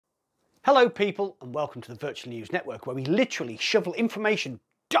Hello people and welcome to the Virtual News Network, where we literally shovel information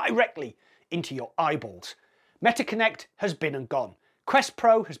directly into your eyeballs. Meta Connect has been and gone. Quest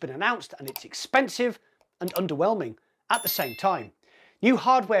Pro has been announced and it's expensive and underwhelming at the same time. New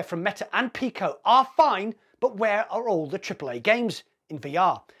hardware from Meta and Pico are fine, but where are all the AAA games in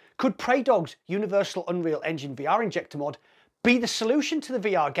VR? Could PreyDog's Universal Unreal Engine VR injector mod be the solution to the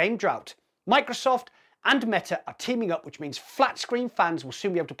VR game drought? Microsoft and Meta are teaming up, which means flat screen fans will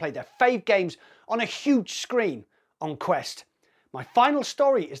soon be able to play their fave games on a huge screen on Quest. My final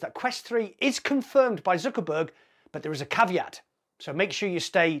story is that Quest 3 is confirmed by Zuckerberg, but there is a caveat. So make sure you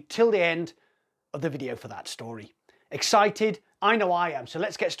stay till the end of the video for that story. Excited? I know I am. So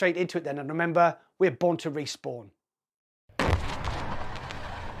let's get straight into it then. And remember, we're born to respawn.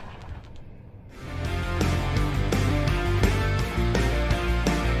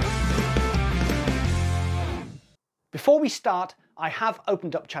 Before we start, I have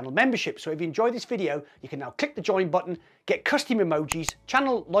opened up channel membership, so if you enjoy this video, you can now click the join button, get custom emojis,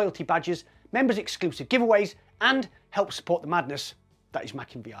 channel loyalty badges, members exclusive giveaways, and help support the madness that is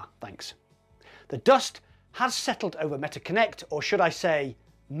Mac in VR. Thanks. The dust has settled over Meta Connect, or should I say,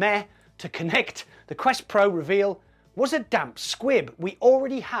 Meh to Connect. The Quest Pro reveal was a damp squib. We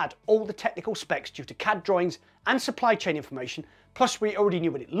already had all the technical specs due to CAD drawings and supply chain information, plus we already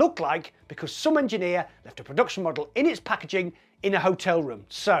knew what it looked like because some engineer left a production model in its packaging in a hotel room.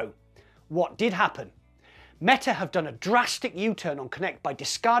 So, what did happen? Meta have done a drastic U-turn on Connect by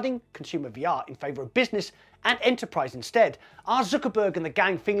discarding consumer VR in favour of business and enterprise instead. Are Zuckerberg and the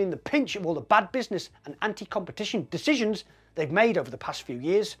gang feeling the pinch of all the bad business and anti-competition decisions they've made over the past few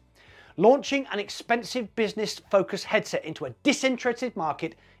years? Launching an expensive business-focused headset into a disinterested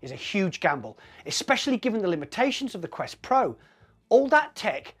market is a huge gamble, especially given the limitations of the Quest Pro. All that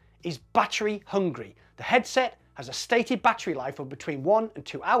tech is battery hungry. The headset has a stated battery life of between 1 and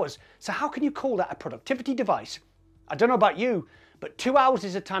 2 hours, so how can you call that a productivity device? I don't know about you, but 2 hours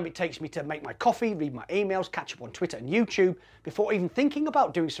is the time it takes me to make my coffee, read my emails, catch up on Twitter and YouTube, before even thinking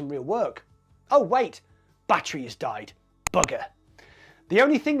about doing some real work. Oh wait, battery has died. Bugger. The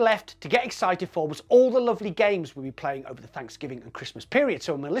only thing left to get excited for was all the lovely games we'll be playing over the Thanksgiving and Christmas period.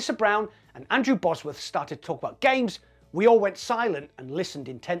 So when Melissa Brown and Andrew Bosworth started to talk about games, we all went silent and listened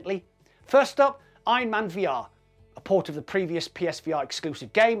intently. First up, Iron Man VR, a port of the previous PSVR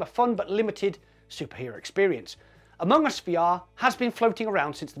exclusive game, a fun but limited superhero experience. Among Us VR has been floating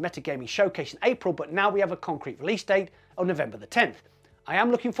around since the Metagaming Showcase in April, but now we have a concrete release date of November the 10th. I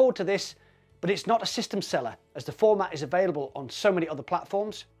am looking forward to this, but it's not a system seller, as the format is available on so many other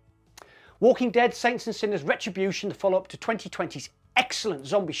platforms. Walking Dead Saints and Sinners Retribution, the follow-up to 2020's excellent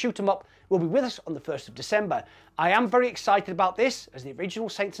zombie shoot-'em-up, will be with us on the 1st of December. I am very excited about this, as the original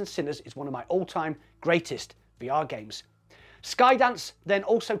Saints and Sinners is one of my all-time greatest VR games. Skydance then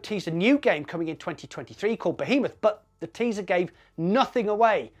also teased a new game coming in 2023 called Behemoth, but the teaser gave nothing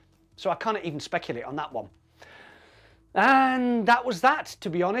away, so I can't even speculate on that one. And that was that, to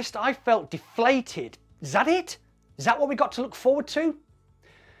be honest. I felt deflated. Is that it? Is that what we got to look forward to?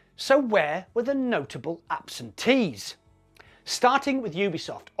 So where were the notable absentees? Starting with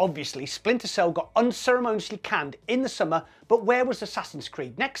Ubisoft, obviously Splinter Cell got unceremoniously canned in the summer, but where was Assassin's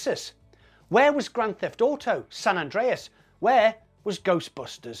Creed Nexus? Where was Grand Theft Auto San Andreas? Where was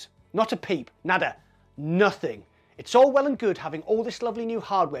Ghostbusters? Not a peep, nada, nothing. It's all well and good having all this lovely new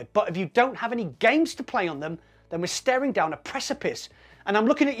hardware, but if you don't have any games to play on them, then we're staring down a precipice. And I'm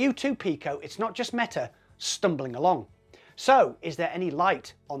looking at you too, Pico. It's not just Meta stumbling along. So, is there any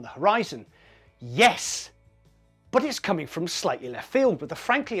light on the horizon? Yes, but it's coming from slightly left field with the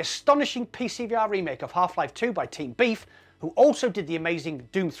frankly astonishing PC VR remake of Half-Life 2 by Team Beef, who also did the amazing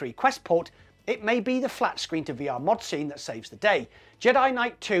Doom 3 Quest port. It may be the flat screen to VR mod scene that saves the day. Jedi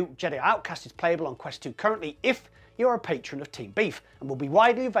Knight 2 Jedi Outcast is playable on Quest 2 currently if you're a patron of Team Beef, and will be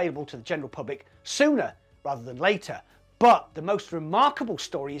widely available to the general public sooner rather than later. But the most remarkable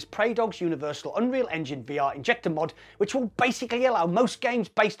story is PreyDog's Universal Unreal Engine VR injector mod, which will basically allow most games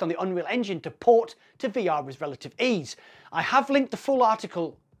based on the Unreal Engine to port to VR with relative ease. I have linked the full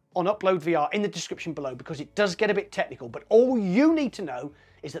article on Upload VR in the description below because it does get a bit technical, but all you need to know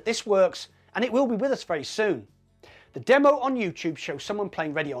is that this works and it will be with us very soon. The demo on YouTube shows someone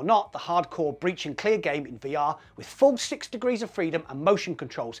playing Ready or Not, the hardcore breach and clear game in VR with full 6 degrees of freedom and motion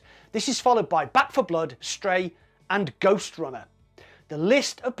controls. This is followed by Back 4 Blood, Stray and Ghost Runner. The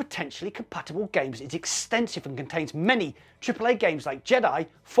list of potentially compatible games is extensive and contains many AAA games like Jedi,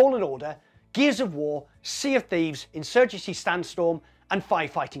 Fallen Order, Gears of War, Sea of Thieves, Insurgency Sandstorm and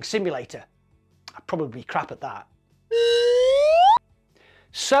Firefighting Simulator. I'd probably be crap at that.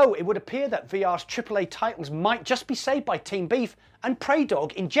 So it would appear that VR's AAA titles might just be saved by Team Beef and Prey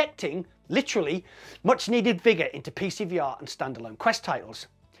Dog injecting, literally, much needed vigour into PC VR and standalone Quest titles.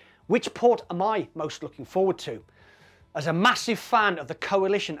 Which port am I most looking forward to? As a massive fan of the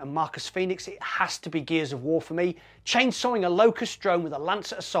Coalition and Marcus Phoenix, it has to be Gears of War for me. Chainsawing a Locust drone with a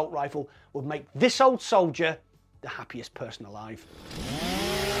Lancer assault rifle would make this old soldier the happiest person alive.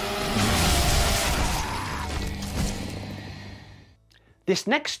 This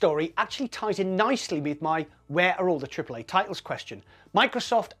next story actually ties in nicely with my where are all the AAA titles question.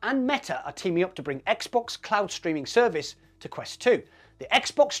 Microsoft and Meta are teaming up to bring Xbox cloud streaming service to Quest 2. The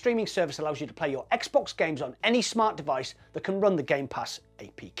Xbox streaming service allows you to play your Xbox games on any smart device that can run the Game Pass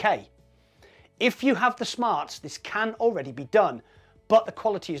APK. If you have the smarts, this can already be done, but the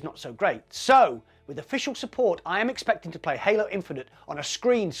quality is not so great. So, with official support, I am expecting to play Halo Infinite on a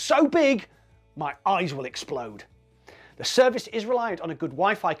screen so big, my eyes will explode. The service is reliant on a good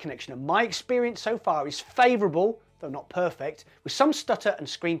Wi-Fi connection, and my experience so far is favourable, though not perfect, with some stutter and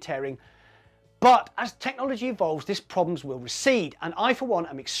screen tearing. But as technology evolves, these problems will recede, and I for one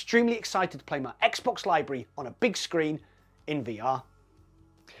am extremely excited to play my Xbox library on a big screen in VR.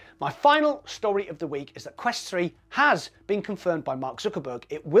 My final story of the week is that Quest 3 has been confirmed by Mark Zuckerberg.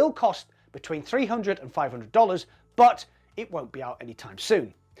 It will cost between $300 and $500, but it won't be out anytime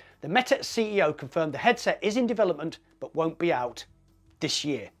soon. The Meta CEO confirmed the headset is in development but won't be out this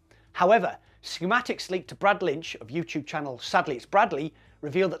year. However, schematics leaked to Brad Lynch of YouTube channel Sadly It's Bradley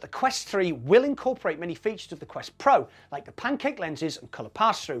revealed that the Quest 3 will incorporate many features of the Quest Pro, like the pancake lenses and colour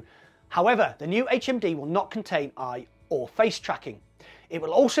pass-through. However, the new HMD will not contain eye or face tracking. It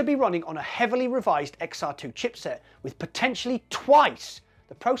will also be running on a heavily revised XR2 chipset with potentially twice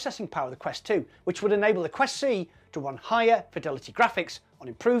the processing power of the Quest 2, which would enable the Quest C to run higher fidelity graphics on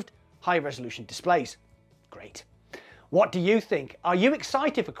improved high resolution displays. Great. What do you think? Are you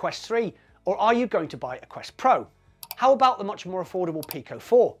excited for Quest 3, or are you going to buy a Quest Pro? How about the much more affordable Pico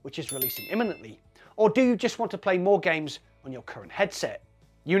 4, which is releasing imminently? Or do you just want to play more games on your current headset?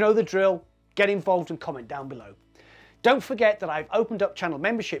 You know the drill. Get involved and comment down below. Don't forget that I've opened up channel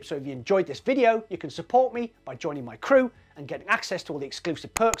membership, so if you enjoyed this video, you can support me by joining my crew and getting access to all the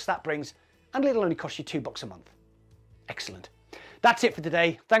exclusive perks that brings, and it'll only cost you $2 a month. Excellent. That's it for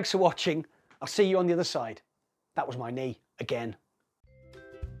today. Thanks for watching. I'll see you on the other side. That was my knee again.